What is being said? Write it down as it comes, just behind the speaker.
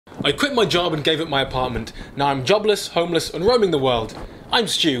I quit my job and gave up my apartment. Now I'm jobless, homeless and roaming the world. I'm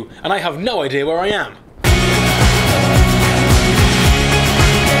Stu and I have no idea where I am.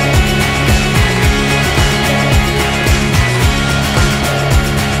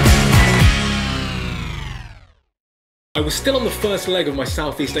 I was still on the first leg of my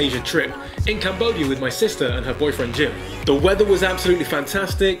Southeast Asia trip, in Cambodia with my sister and her boyfriend Jim. The weather was absolutely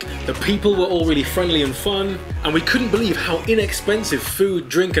fantastic, the people were all really friendly and fun, and we couldn't believe how inexpensive food,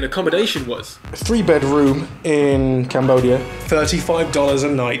 drink and accommodation was. A 3-bedroom in Cambodia, $35 a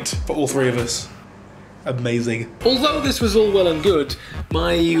night for all three of us. Amazing. Although this was all well and good,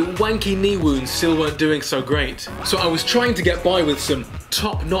 my wanky knee wounds still weren't doing so great. So I was trying to get by with some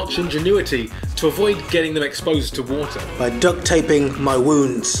top-notch ingenuity to avoid getting them exposed to water. By duct taping my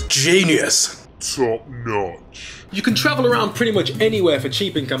wounds. Genius. Top notch. You can travel around pretty much anywhere for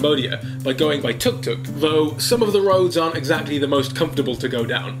cheap in Cambodia by going by tuk-tuk, though some of the roads aren't exactly the most comfortable to go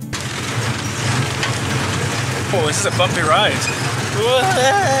down. Oh, this is a bumpy ride.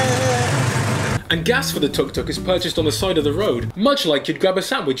 And gas for the tuk-tuk is purchased on the side of the road, much like you'd grab a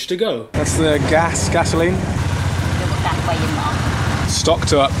sandwich to go. That's the gasoline.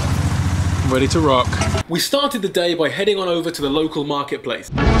 Stocked up, ready to rock. We started the day by heading on over to the local marketplace.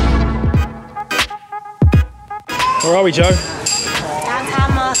 Where are we, Joe?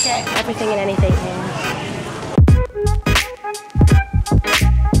 Downtown market, everything and anything here.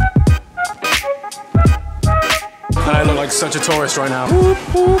 I look like such a tourist right now.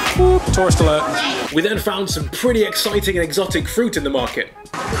 Tourist alert. We then found some pretty exciting and exotic fruit in the market.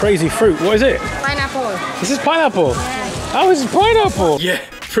 Crazy fruit, what is it? Pineapple. This is pineapple. Yeah. Oh, this is pineapple. Yeah,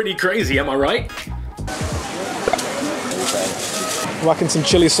 pretty crazy, am I right? Whacking some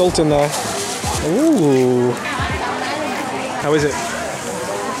chili salt in there. Ooh. How is it?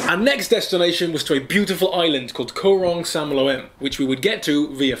 Our next destination was to a beautiful island called Koh Rong Sam Loem, which we would get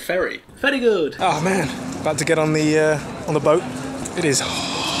to via ferry. Very good. Oh man, about to get on the boat. It is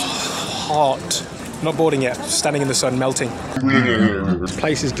hot. Not boarding yet, standing in the sun, melting. This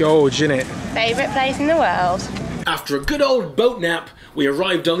place is gorge, isn't it? Favourite place in the world. After a good old boat nap, we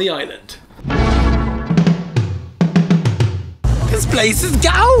arrived on the island. This place is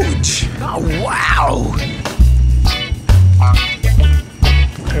gorge! Oh wow!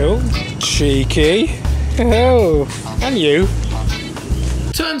 Oh, cheeky. Oh, and you.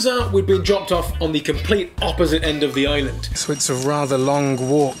 Turns out we'd been dropped off on the complete opposite end of the island. So it's a rather long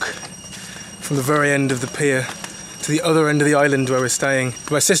walk from the very end of the pier to the other end of the island where we're staying.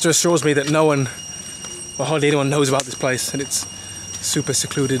 My sister assures me that no one, or hardly anyone, knows about this place, and it's super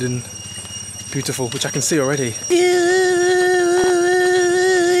secluded and beautiful, which I can see already.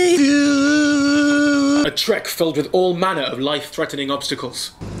 A trek filled with all manner of life-threatening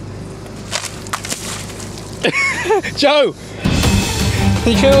obstacles. Joe!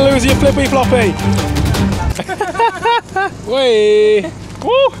 You're gonna lose your flippy-floppy! Whee!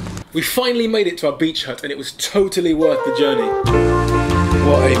 Woo! We finally made it to our beach hut and it was totally worth the journey.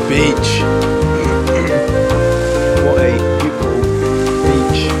 What a beach! What a beautiful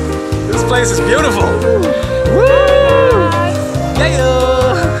beach. This place is beautiful! Woo!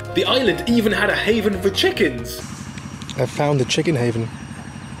 Yeah! The island even had a haven for chickens. I found a chicken haven.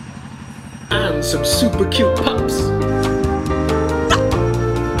 And some super cute pups.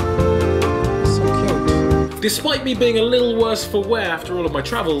 So cute. Despite me being a little worse for wear after all of my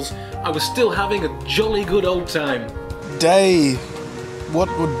travels, I was still having a jolly good old time. Day.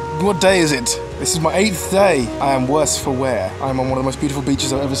 What day is it? This is my 8th day. I am worse for wear. I am on one of the most beautiful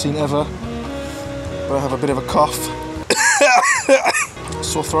beaches I've ever seen ever. But I have a bit of a cough,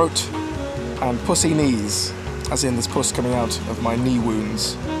 sore throat, and pussy knees. As in, there's pus coming out of my knee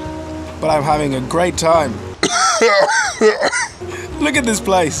wounds. But I'm having a great time. Look at this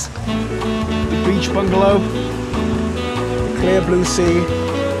place. The beach bungalow, the clear blue sea,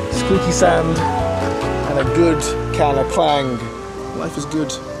 squeaky sand, and a good can of clang. Life is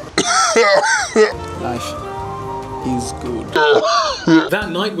good. Life is good.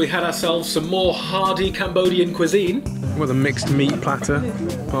 That night we had ourselves some more hearty Cambodian cuisine. With a mixed meat platter,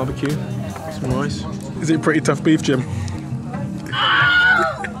 barbecue, some rice. Is it pretty tough beef, Jim?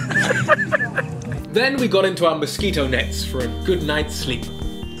 Then we got into our mosquito nets for a good night's sleep.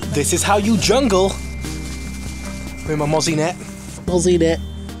 This is how you jungle. With my mozzie net. Mozzie net.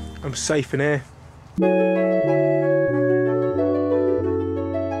 I'm safe in here.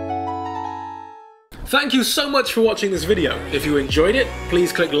 Thank you so much for watching this video. If you enjoyed it,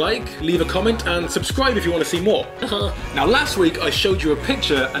 please click like, leave a comment and subscribe if you want to see more. Now last week I showed you a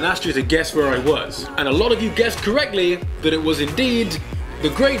picture and asked you to guess where I was. And a lot of you guessed correctly that it was indeed the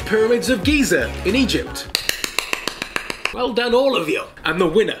Great Pyramids of Giza in Egypt. Well done all of you. And the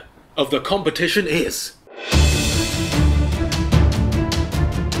winner of the competition is...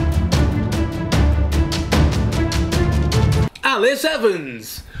 Alice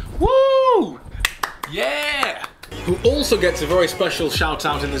Evans! Woo! Yeah! Who also gets a very special shout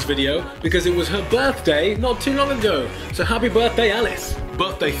out in this video because it was her birthday not too long ago. So happy birthday, Alice!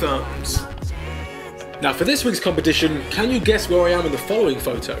 Birthday thumbs. Now for this week's competition, can you guess where I am in the following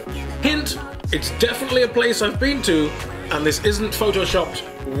photo? Hint, it's definitely a place I've been to, and this isn't photoshopped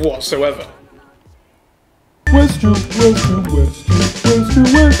whatsoever.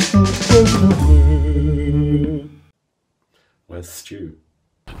 Where's Stu?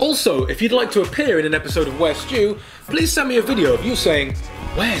 Also, if you'd like to appear in an episode of Where's Stu, please send me a video of you saying,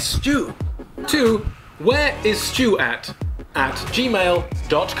 "Where's Stu?" to whereisstuat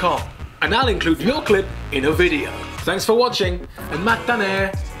 @gmail.com, and I'll include your clip in a video. Thanks for watching, and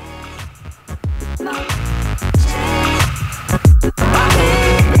matane!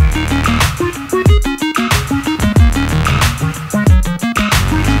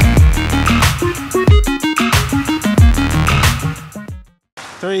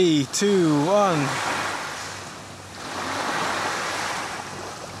 3, 2, 1.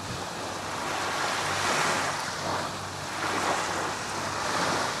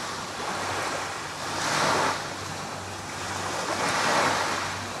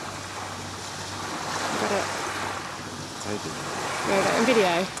 Got it.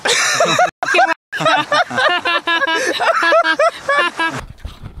 Video.